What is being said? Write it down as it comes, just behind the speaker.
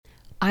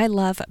I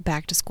love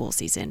back to school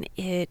season.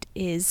 It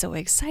is so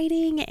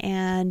exciting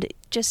and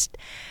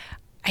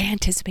I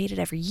anticipate it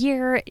every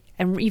year,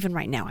 and even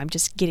right now, I'm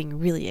just getting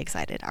really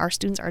excited. Our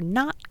students are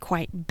not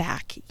quite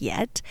back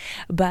yet,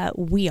 but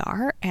we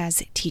are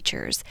as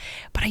teachers.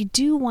 But I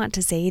do want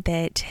to say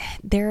that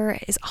there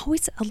is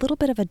always a little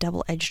bit of a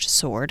double-edged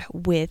sword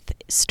with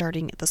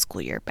starting the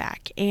school year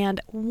back.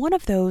 And one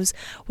of those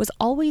was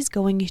always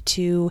going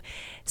to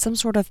some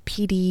sort of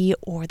PD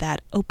or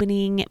that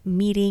opening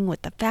meeting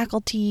with the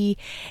faculty,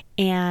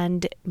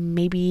 and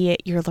maybe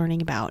you're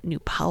learning about new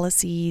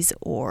policies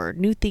or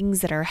new things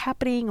that are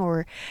happening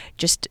or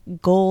just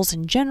goals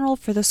in general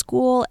for the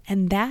school.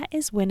 And that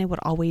is when it would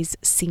always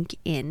sink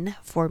in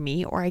for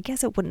me, or I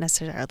guess it wouldn't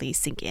necessarily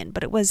sink in,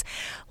 but it was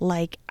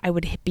like I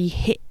would be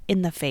hit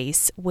in the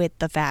face with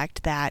the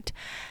fact that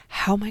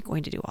how am I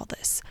going to do all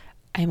this?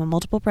 I am a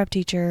multiple prep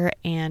teacher,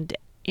 and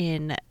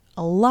in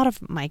a lot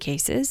of my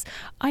cases,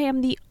 I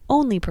am the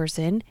only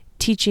person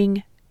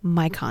teaching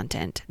my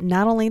content.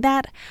 Not only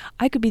that,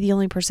 I could be the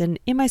only person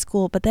in my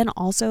school, but then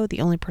also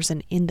the only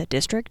person in the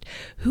district.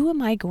 Who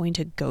am I going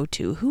to go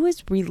to? Who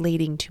is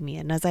relating to me?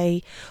 And as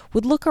I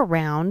would look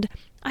around,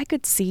 I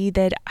could see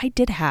that I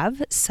did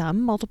have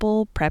some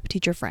multiple prep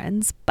teacher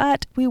friends,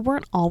 but we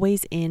weren't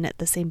always in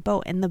the same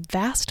boat. And the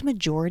vast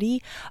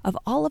majority of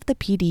all of the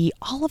PD,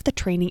 all of the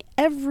training,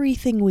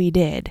 everything we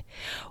did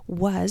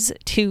was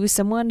to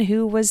someone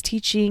who was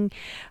teaching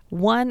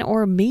one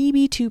or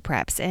maybe two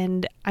preps.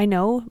 And I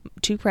know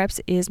two preps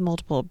is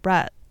multiple,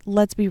 but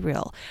let's be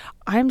real.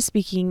 I'm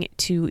speaking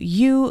to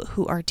you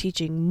who are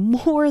teaching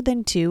more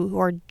than two, who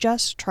are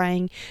just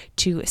trying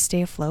to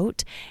stay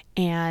afloat.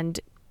 And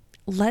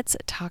let's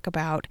talk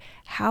about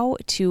how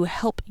to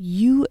help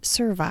you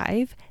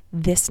survive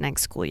this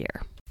next school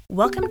year.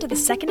 Welcome to the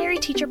Secondary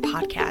Teacher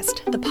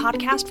Podcast, the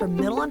podcast for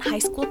middle and high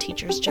school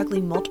teachers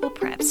juggling multiple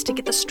preps to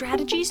get the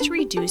strategies to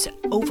reduce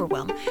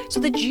overwhelm so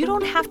that you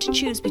don't have to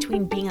choose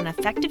between being an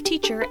effective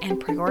teacher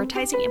and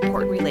prioritizing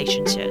important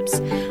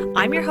relationships.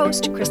 I'm your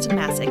host, Kristen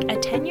Masick, a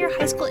 10-year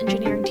high school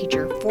engineering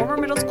teacher, former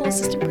middle school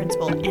assistant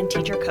principal, and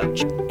teacher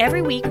coach.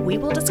 Every week, we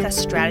will discuss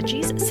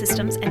strategies,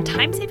 systems, and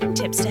time-saving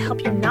tips to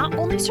help you not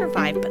only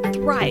survive but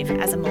thrive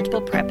as a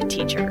multiple prep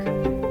teacher.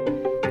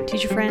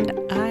 Teacher friend,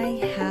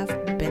 I have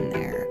been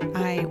there.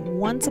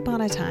 Once upon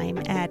a time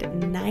had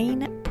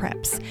 9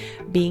 preps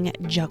being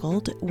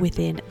juggled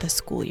within the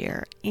school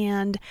year.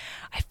 And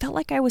I felt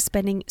like I was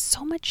spending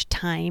so much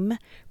time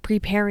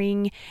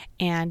preparing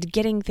and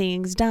getting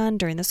things done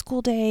during the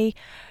school day.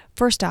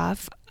 First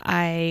off,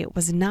 I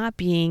was not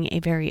being a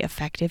very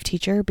effective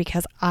teacher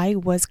because I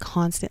was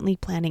constantly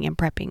planning and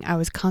prepping. I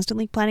was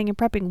constantly planning and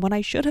prepping when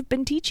I should have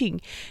been teaching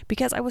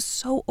because I was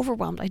so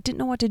overwhelmed. I didn't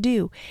know what to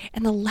do.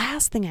 And the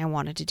last thing I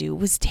wanted to do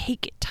was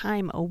take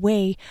time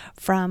away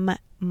from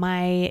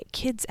my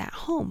kids at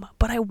home.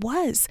 But I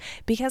was,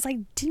 because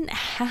I didn't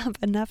have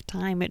enough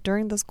time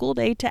during the school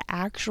day to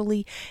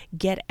actually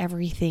get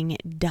everything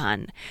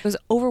done. I was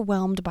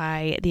overwhelmed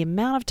by the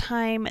amount of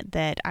time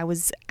that I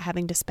was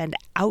having to spend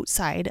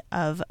outside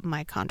of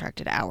my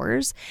contracted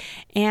hours,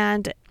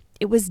 and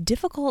it was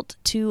difficult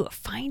to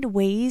find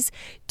ways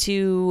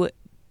to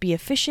be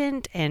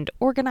efficient and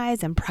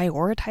organize and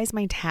prioritize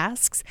my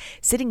tasks,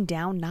 sitting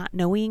down not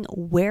knowing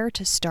where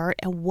to start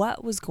and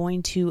what was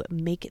going to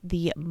make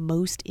the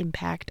most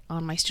impact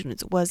on my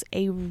students was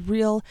a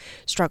real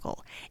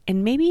struggle.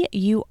 And maybe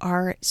you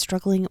are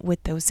struggling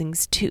with those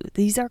things too.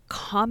 These are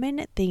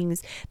common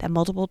things that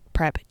multiple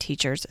prep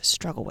teachers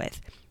struggle with.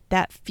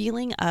 That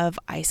feeling of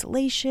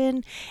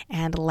isolation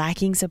and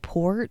lacking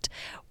support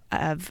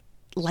of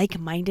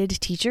like-minded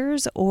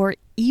teachers or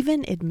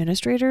even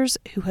administrators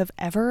who have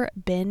ever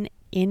been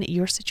in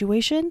your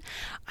situation.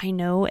 I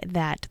know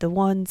that the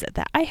ones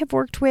that I have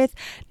worked with,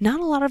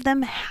 not a lot of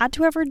them had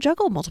to ever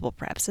juggle multiple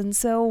preps. And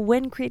so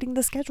when creating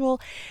the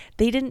schedule,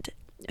 they didn't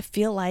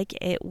feel like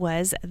it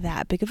was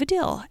that big of a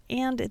deal.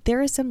 And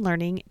there is some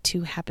learning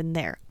to happen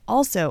there.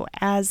 Also,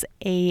 as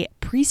a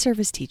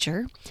pre-service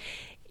teacher,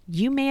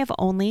 you may have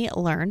only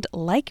learned,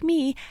 like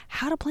me,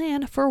 how to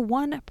plan for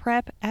one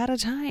prep at a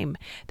time.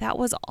 That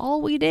was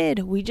all we did.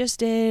 We just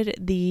did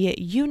the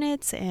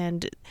units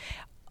and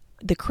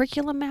the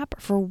curriculum map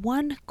for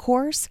one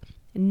course,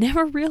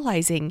 never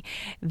realizing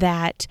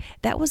that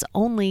that was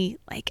only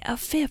like a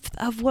fifth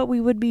of what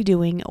we would be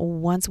doing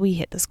once we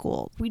hit the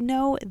school. We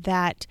know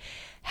that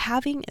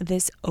having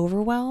this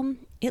overwhelm,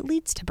 it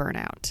leads to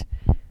burnout.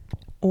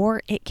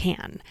 Or it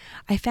can.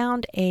 I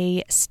found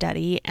a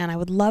study, and I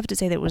would love to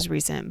say that it was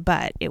recent,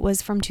 but it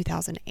was from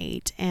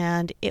 2008,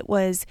 and it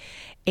was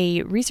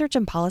a research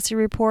and policy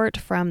report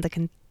from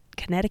the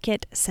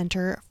Connecticut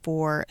Center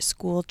for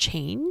School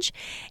Change.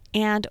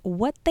 And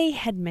what they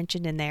had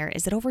mentioned in there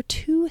is that over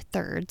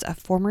 2/3 of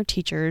former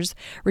teachers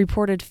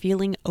reported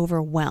feeling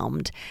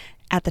overwhelmed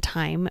at the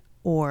time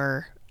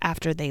or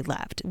after they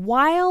left.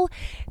 While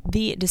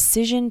the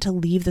decision to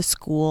leave the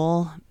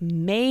school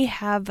may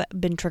have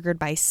been triggered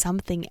by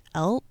something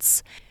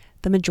else,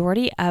 The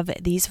majority of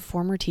these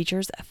former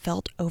teachers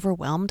felt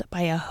overwhelmed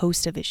by a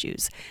host of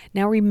issues.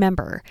 Now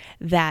remember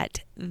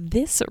that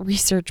this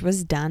research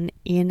was done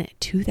in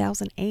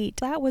 2008.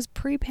 That was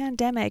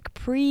pre-pandemic,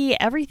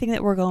 pre-everything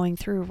that we're going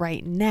through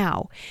right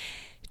now.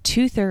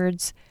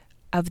 2/3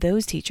 of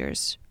those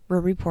teachers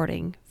were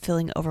reporting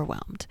feeling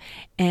overwhelmed.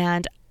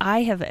 And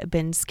I have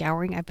been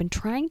scouring, I've been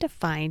trying to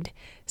find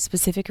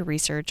specific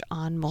research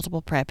on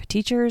multiple prep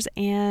teachers,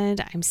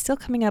 and I'm still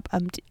coming up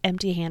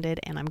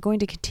empty-handed, and I'm going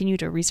to continue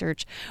to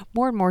research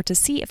more and more to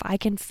see if I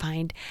can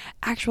find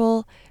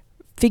actual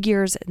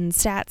figures and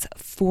stats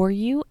for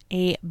you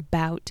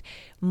about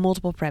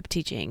multiple prep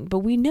teaching. But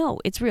we know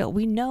it's real.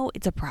 We know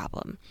it's a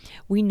problem.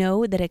 We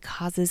know that it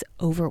causes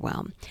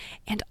overwhelm.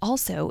 And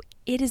also,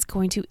 it is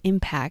going to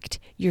impact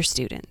your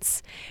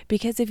students.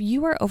 Because if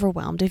you are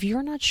overwhelmed, if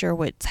you're not sure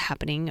what's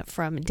happening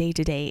from day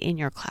to day in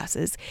your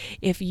classes,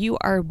 if you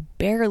are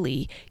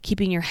barely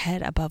keeping your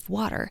head above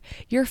water,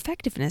 your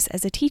effectiveness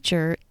as a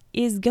teacher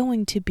is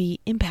going to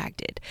be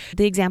impacted.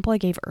 The example I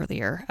gave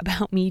earlier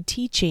about me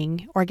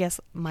teaching, or I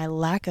guess my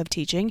lack of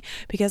teaching,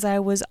 because I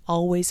was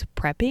always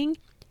prepping,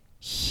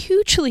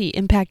 hugely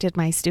impacted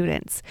my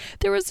students.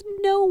 There was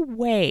no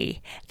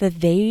way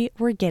that they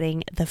were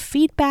getting the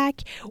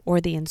feedback or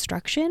the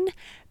instruction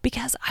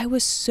because I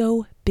was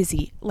so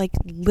busy. Like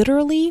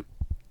literally,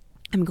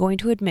 I'm going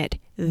to admit,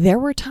 there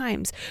were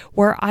times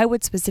where I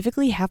would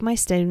specifically have my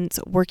students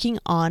working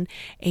on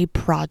a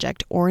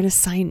project or an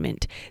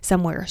assignment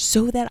somewhere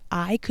so that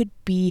I could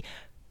be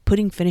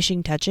putting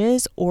finishing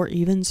touches or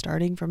even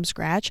starting from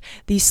scratch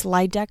the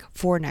slide deck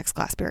for next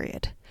class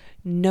period.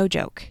 No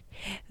joke.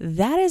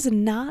 That is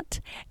not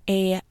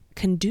a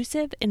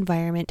conducive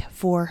environment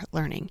for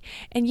learning.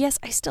 And yes,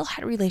 I still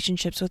had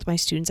relationships with my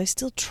students. I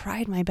still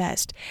tried my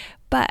best,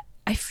 but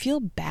I feel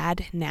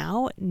bad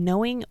now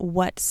knowing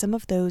what some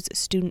of those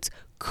students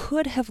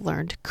could have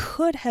learned,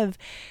 could have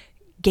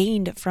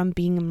gained from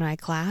being in my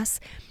class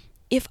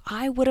if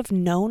I would have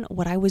known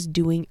what I was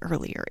doing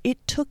earlier.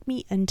 It took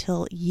me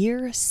until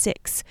year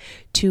 6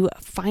 to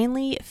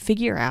finally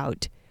figure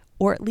out,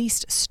 or at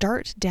least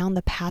start down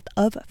the path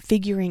of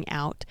figuring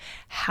out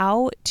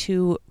how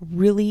to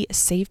really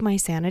save my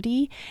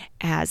sanity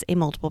as a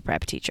multiple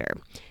prep teacher.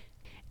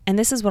 And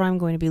this is what I'm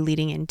going to be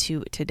leading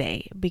into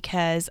today,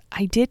 because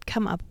I did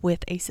come up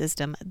with a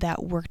system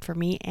that worked for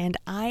me and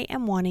I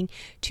am wanting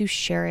to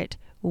share it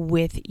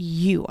with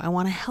you. I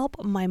want to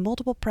help my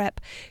multiple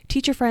prep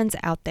teacher friends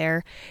out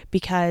there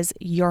because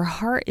your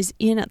heart is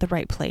in the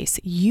right place.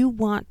 You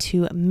want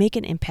to make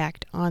an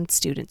impact on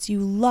students.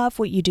 You love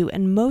what you do.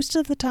 And most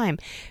of the time,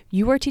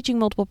 you are teaching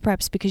multiple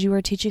preps because you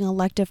are teaching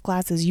elective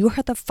classes. You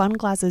are the fun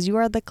classes. You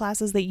are the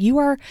classes that you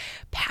are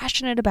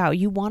passionate about.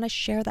 You want to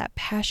share that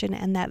passion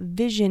and that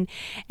vision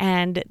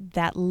and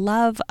that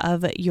love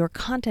of your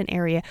content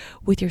area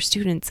with your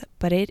students.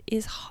 But it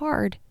is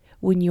hard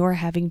when you're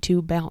having to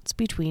bounce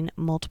between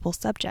multiple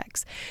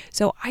subjects.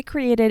 So I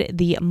created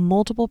the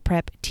Multiple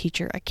Prep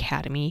Teacher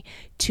Academy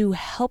to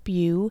help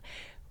you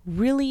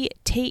really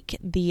take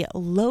the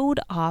load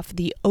off,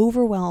 the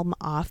overwhelm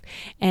off,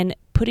 and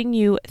putting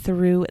you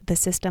through the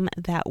system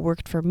that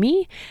worked for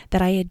me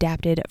that I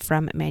adapted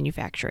from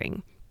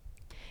manufacturing.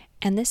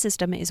 And this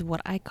system is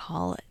what I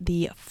call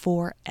the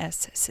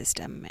 4S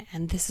system.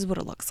 And this is what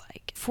it looks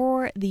like.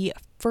 For the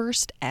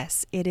first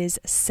S, it is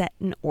set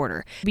in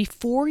order.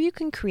 Before you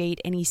can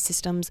create any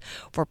systems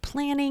for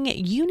planning,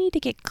 you need to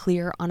get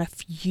clear on a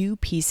few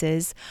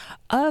pieces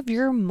of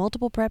your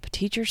multiple prep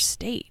teacher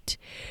state.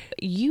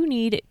 You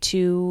need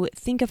to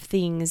think of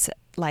things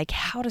like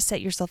how to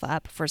set yourself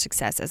up for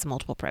success as a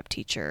multiple prep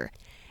teacher,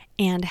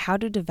 and how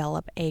to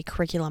develop a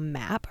curriculum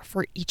map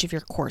for each of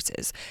your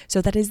courses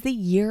so that as the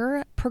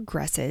year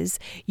progresses,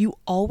 you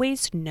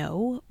always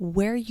know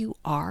where you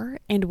are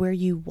and where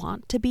you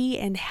want to be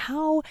and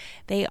how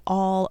they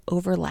all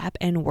overlap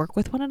and work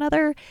with one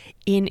another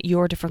in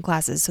your different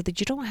classes so that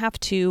you don't have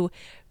to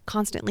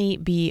constantly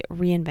be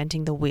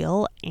reinventing the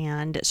wheel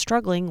and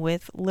struggling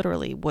with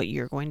literally what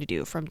you're going to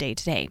do from day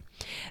to day.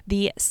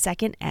 The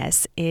second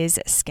S is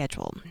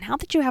schedule. Now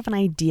that you have an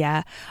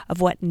idea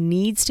of what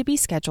needs to be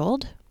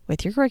scheduled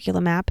with your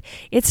curriculum map,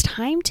 it's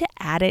time to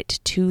add it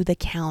to the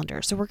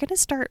calendar. So we're going to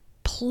start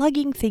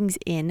plugging things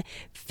in,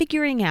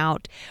 figuring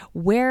out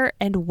where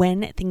and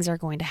when things are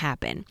going to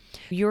happen.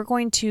 You're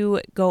going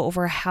to go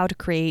over how to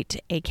create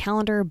a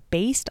calendar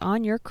based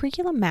on your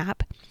curriculum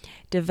map,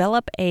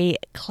 develop a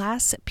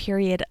class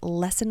period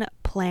lesson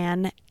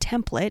plan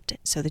template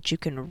so that you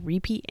can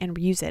repeat and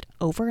reuse it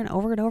over and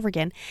over and over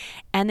again,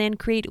 and then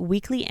create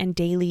weekly and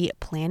daily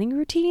planning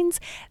routines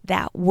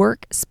that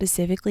work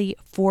specifically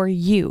for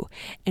you.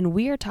 And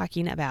we are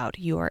talking about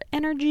your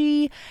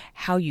energy,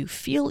 how you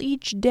feel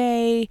each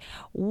day,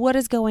 what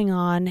is going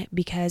on,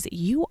 because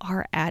you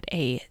are at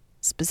a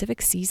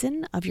specific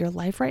season of your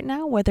life right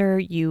now, whether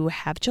you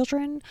have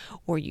children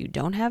or you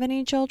don't have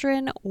any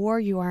children or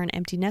you are an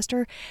empty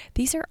nester.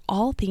 These are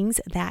all things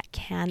that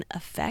can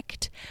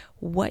affect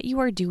what you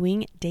are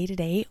doing day to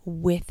day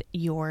with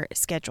your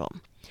schedule.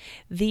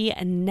 The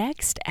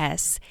next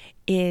S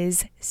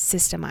is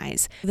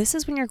systemize. This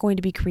is when you're going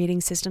to be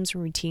creating systems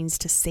and routines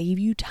to save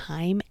you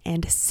time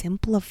and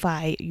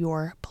simplify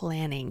your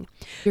planning.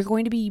 You're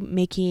going to be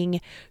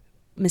making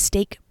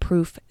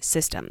mistake-proof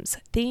systems,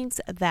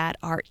 things that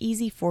are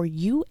easy for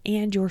you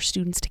and your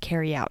students to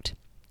carry out.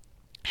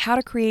 How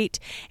to create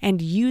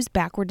and use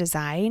backward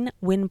design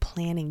when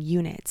planning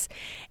units,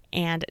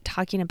 and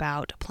talking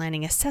about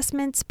planning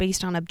assessments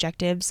based on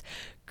objectives,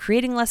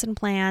 creating lesson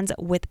plans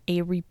with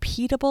a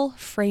repeatable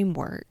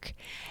framework,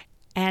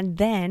 and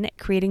then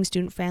creating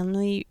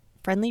student-friendly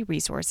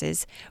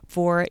resources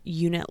for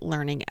unit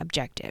learning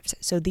objectives.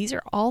 So these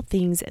are all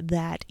things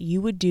that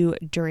you would do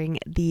during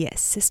the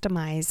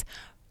systemize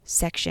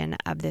section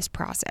of this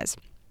process.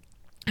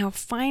 Now,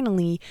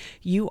 finally,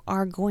 you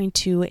are going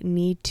to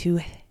need to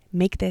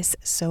make this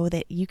so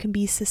that you can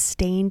be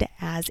sustained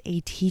as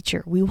a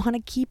teacher. We want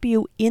to keep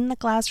you in the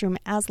classroom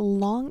as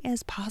long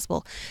as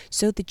possible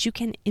so that you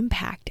can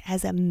impact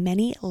as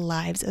many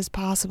lives as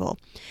possible.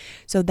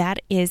 So that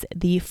is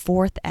the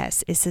fourth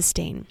S, is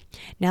sustain.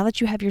 Now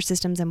that you have your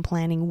systems and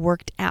planning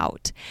worked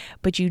out,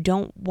 but you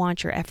don't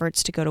want your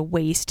efforts to go to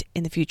waste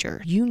in the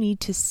future, you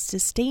need to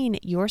sustain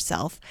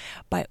yourself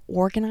by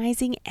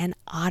organizing and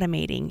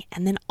automating,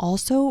 and then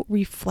also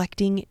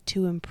reflecting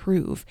to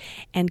improve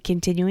and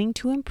continuing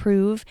to improve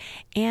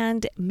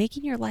and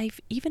making your life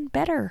even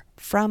better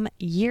from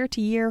year to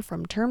year,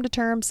 from term to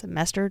term,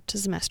 semester to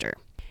semester.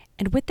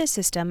 And with this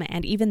system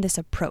and even this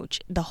approach,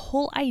 the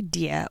whole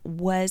idea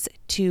was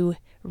to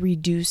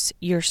reduce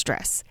your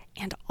stress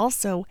and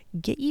also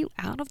get you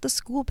out of the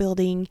school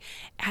building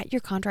at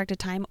your contracted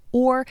time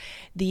or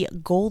the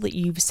goal that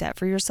you've set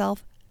for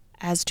yourself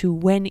as to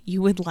when you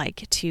would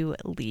like to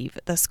leave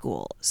the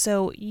school.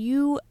 So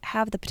you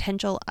have the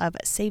potential of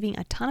saving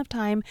a ton of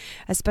time,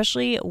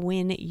 especially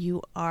when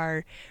you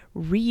are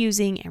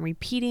reusing and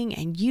repeating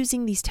and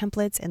using these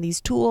templates and these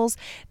tools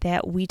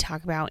that we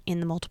talk about in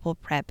the Multiple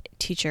Prep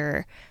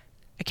Teacher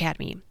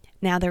Academy.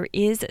 Now, there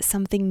is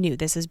something new.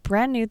 This is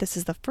brand new. This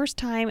is the first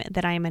time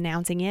that I am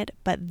announcing it,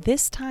 but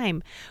this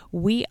time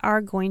we are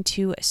going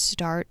to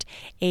start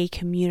a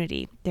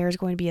community. There's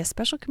going to be a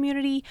special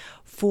community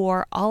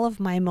for all of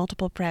my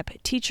Multiple Prep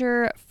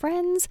teacher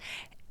friends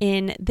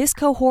in this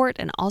cohort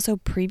and also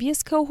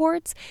previous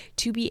cohorts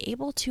to be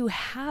able to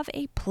have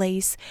a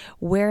place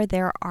where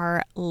there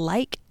are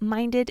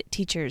like-minded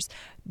teachers,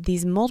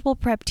 these multiple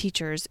prep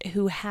teachers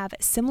who have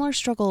similar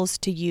struggles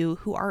to you,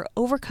 who are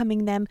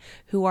overcoming them,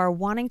 who are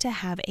wanting to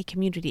have a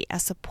community, a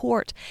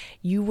support.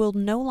 You will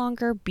no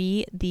longer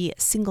be the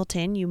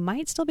singleton. You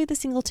might still be the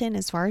singleton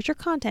as far as your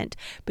content,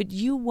 but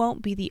you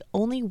won't be the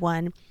only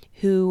one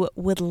who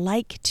would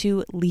like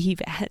to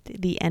leave at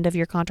the end of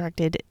your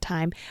contracted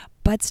time,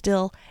 but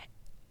still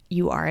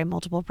you are a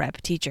multiple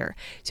prep teacher.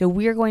 So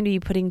we're going to be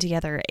putting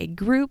together a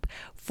group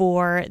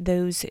for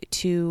those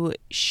to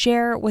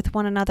share with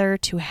one another,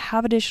 to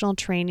have additional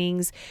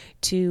trainings,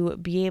 to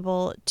be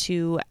able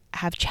to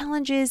have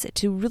challenges,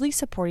 to really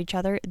support each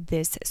other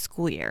this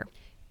school year.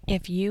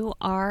 If you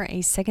are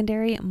a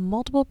secondary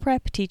multiple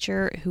prep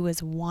teacher who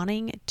is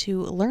wanting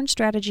to learn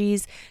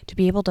strategies to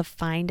be able to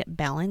find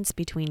balance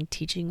between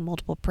teaching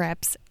multiple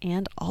preps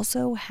and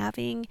also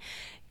having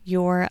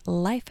your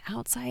life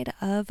outside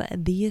of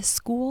the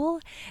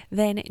school,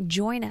 then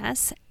join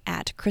us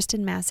at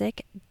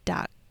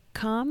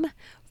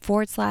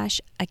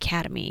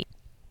kristenmasick.com/academy.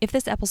 If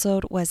this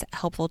episode was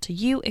helpful to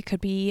you, it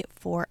could be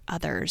for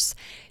others.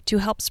 To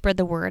help spread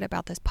the word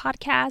about this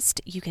podcast,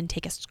 you can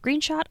take a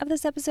screenshot of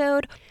this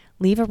episode,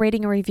 leave a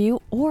rating or review,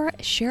 or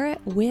share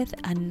it with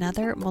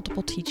another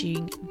multiple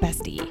teaching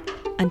bestie.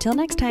 Until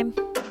next time.